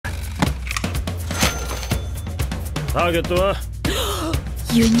ターゲットは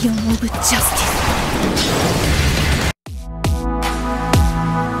ユニオン・オブ・ジャスティス。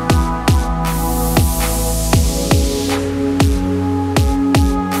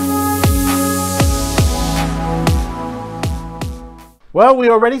Well, we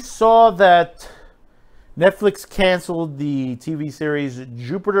already saw that Netflix canceled the TV series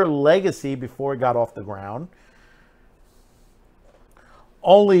Jupiter Legacy before it got off the ground.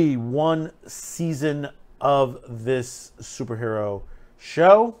 Only one season of this superhero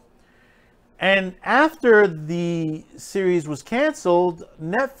show. And after the series was canceled,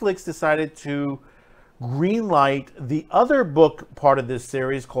 Netflix decided to greenlight the other book part of this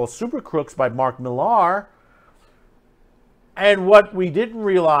series called Super Crooks by Mark Millar. And what we didn't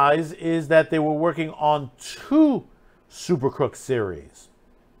realize is that they were working on two Super Crooks series.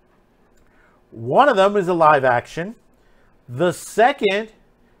 One of them is a live action. The second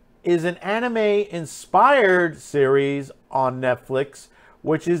is an anime-inspired series on Netflix,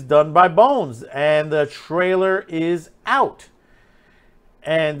 which is done by Bones. And the trailer is out.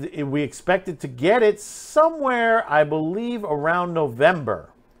 And we expected to get it somewhere, I believe, around November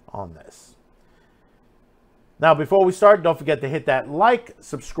on this. Now, before we start, don't forget to hit that like,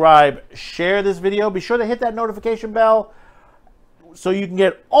 subscribe, share this video. Be sure to hit that notification bell so you can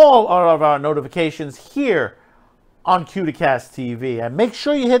get all of our notifications here on Q2Cast TV. And make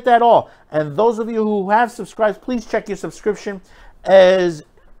sure you hit that all. And those of you who have subscribed, please check your subscription, as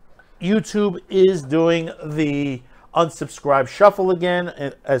YouTube is doing the unsubscribe shuffle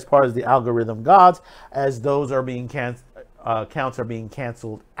again as part of the algorithm gods, as those are being accounts are being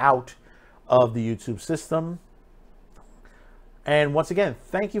canceled out of the YouTube system. And once again,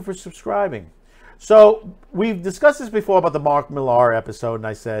 thank you for subscribing. So we've discussed this before about the Mark Millar episode, and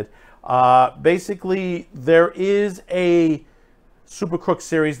I said, basically, there is a Super Crooks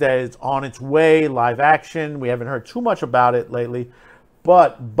series that is on its way, live action. We haven't heard too much about it lately.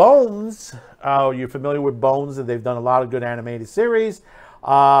 But Bones, you're familiar with Bones, and they've done a lot of good animated series.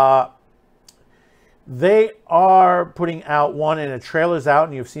 They are putting out one, and the trailer's out,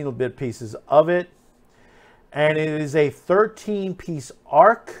 and you've seen a bit pieces of it. And it is a 13-piece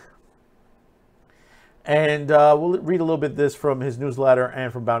arc. And we'll read a little bit of this from his newsletter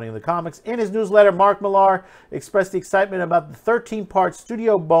and from Bounty in the Comics. In his newsletter, Mark Millar expressed the excitement about the 13-part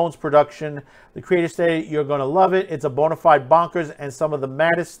Studio Bones production. The creator stated, "You're going to love it. It's a bona fide bonkers and some of the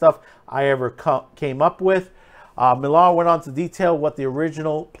maddest stuff I ever came up with." Millar went on to detail what the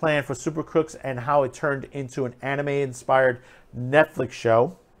original plan for Super Crooks and how it turned into an anime-inspired Netflix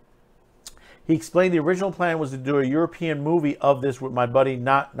show. He explained the original plan was to do a European movie of this with my buddy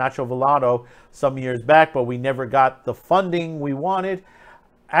Nacho Villado some years back, but we never got the funding we wanted.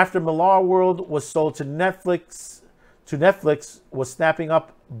 After Millar World was sold to Netflix was snapping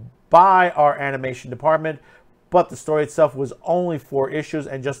up by our animation department, but the story itself was only 4 issues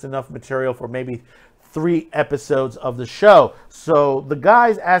and just enough material for maybe 3 episodes of the show. So the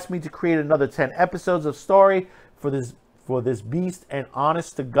guys asked me to create another 10 episodes of story for this beast, and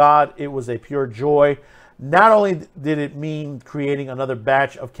honest to God, it was a pure joy. Not only did it mean creating another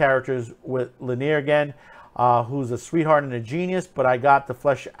batch of characters with Lanier again, who's a sweetheart and a genius, but I got to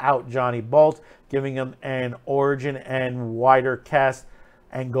flesh out Johnny Bolt, giving him an origin and wider cast,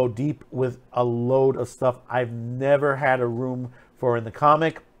 and go deep with a load of stuff I've never had a room for in the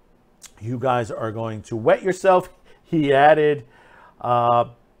comic. You guys are going to wet yourself, he added.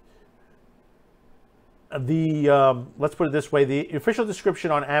 Let's put it this way, the official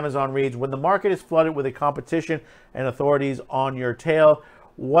description on Amazon reads, "When the market is flooded with a competition and authorities on your tail,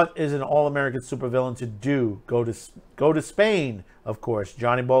 what is an all-American supervillain to do? Go to Spain, of course.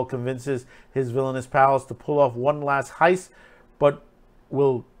 Johnny Bolt convinces his villainous pals to pull off one last heist, but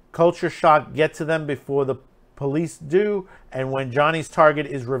will culture shock get to them before the police do? And when Johnny's target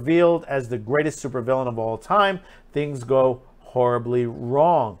is revealed as the greatest supervillain of all time, things go horribly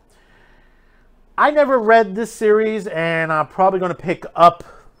wrong." I never read this series, and I'm probably going to pick up,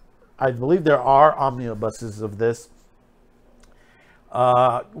 I believe there are omnibuses of this.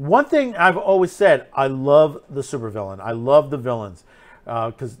 One thing I've always said, I love the supervillain. I love the villains.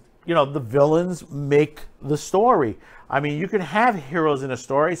 Because, you know, the villains make the story. I mean, you can have heroes in a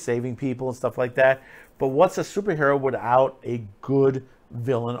story, saving people and stuff like that. But what's a superhero without a good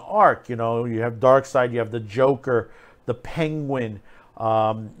villain arc? You know, you have Darkseid, you have the Joker, the Penguin,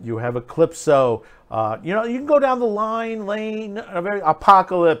 you have Eclipso, you know, you can go down the lane,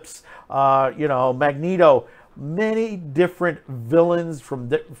 Apocalypse, you know, Magneto, many different villains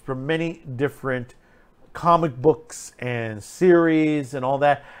from many different comic books and series and all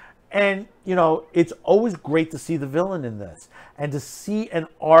that. And, you know, it's always great to see the villain in this and to see an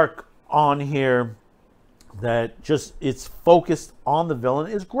arc on here that just it's focused on the villain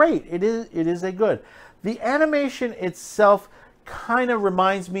is great. It is a good. The animation itself kind of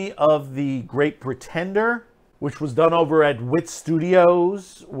reminds me of The Great Pretender, which was done over at Wit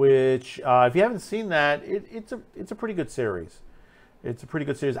Studios, which if you haven't seen that, it's a pretty good series. It's a pretty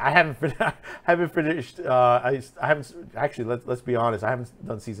good series. I haven't finished. I haven't actually. Let's be honest. I haven't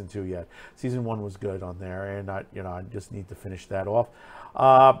done season 2 yet. Season 1 was good on there, and I just need to finish that off.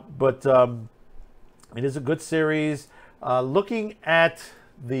 But it is a good series. Looking at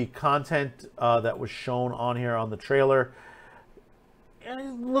the content that was shown on here on the trailer,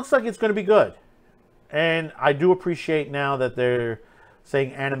 it looks like it's going to be good. And I do appreciate now that they're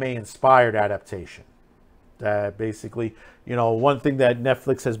saying anime-inspired adaptation. That basically, one thing that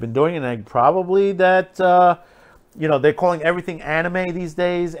Netflix has been doing, and probably that, they're calling everything anime these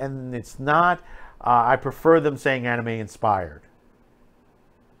days, and it's not. I prefer them saying anime-inspired.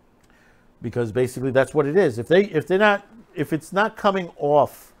 Because basically that's what it is. If it's not coming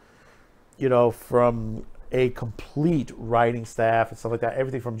off, from a complete writing staff and stuff like that,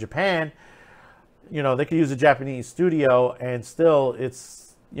 everything from Japan, they could use a Japanese studio and still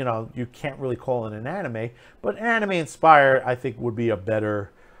it's, you can't really call it an anime, but anime inspired, I think, would be a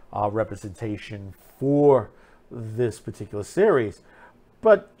better representation for this particular series.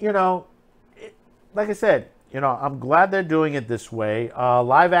 But, like I said, I'm glad they're doing it this way.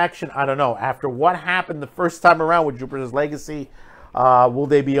 Live action, I don't know. After what happened the first time around with Jupiter's Legacy, will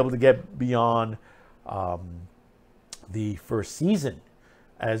they be able to get beyond the first season?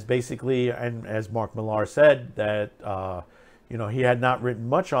 As basically, and as Mark Millar said, that he had not written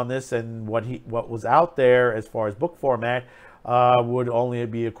much on this, and what was out there as far as book format would only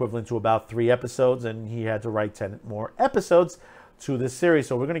be equivalent to about 3 episodes, and he had to write 10 more episodes to this series.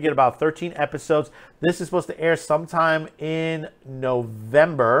 So we're going to get about 13 episodes. This is supposed to air sometime in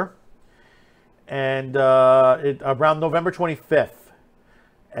November, and around November 25th.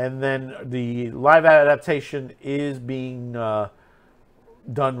 And then the live adaptation is being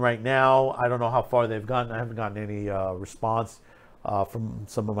done right now. I don't know how far they've gotten. I haven't gotten any response from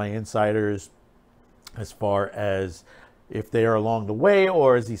some of my insiders as far as if they are along the way,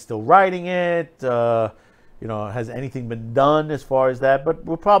 or is he still writing it? Has anything been done as far as that? But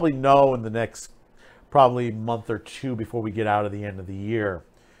we'll probably know in the next probably month or 2 before we get out of the end of the year.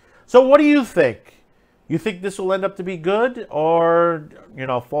 So what do you think? You think this will end up to be good, or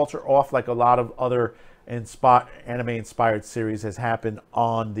falter off like a lot of other anime-inspired series has happened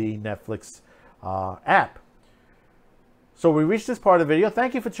on the Netflix app? So we reached this part of the video.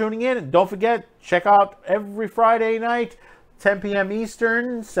 Thank you for tuning in, and don't forget, check out every Friday night, 10 p.m.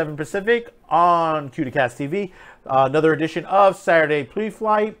 Eastern, 7 Pacific, on QTCast TV. Another edition of Saturday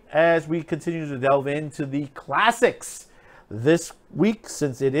Pre-Flight as we continue to delve into the classics. This week,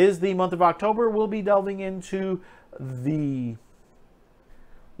 since it is the month of October, we'll be delving into the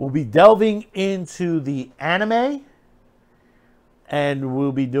anime, and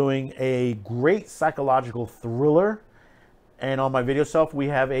we'll be doing a great psychological thriller. And on my video shelf, we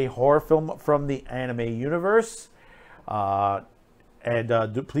have a horror film from the anime universe. Please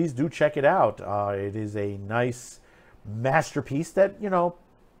do check it out. It is a nice masterpiece that,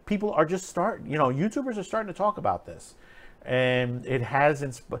 people are just YouTubers are starting to talk about this. And it has,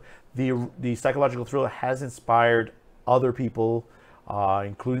 the psychological thriller has inspired other people,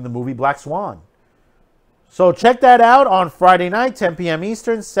 including the movie Black Swan. So check that out on Friday night, 10 p.m.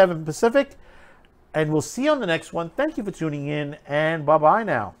 Eastern, 7 Pacific. And we'll see you on the next one. Thank you for tuning in, and bye-bye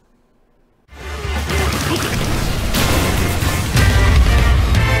now.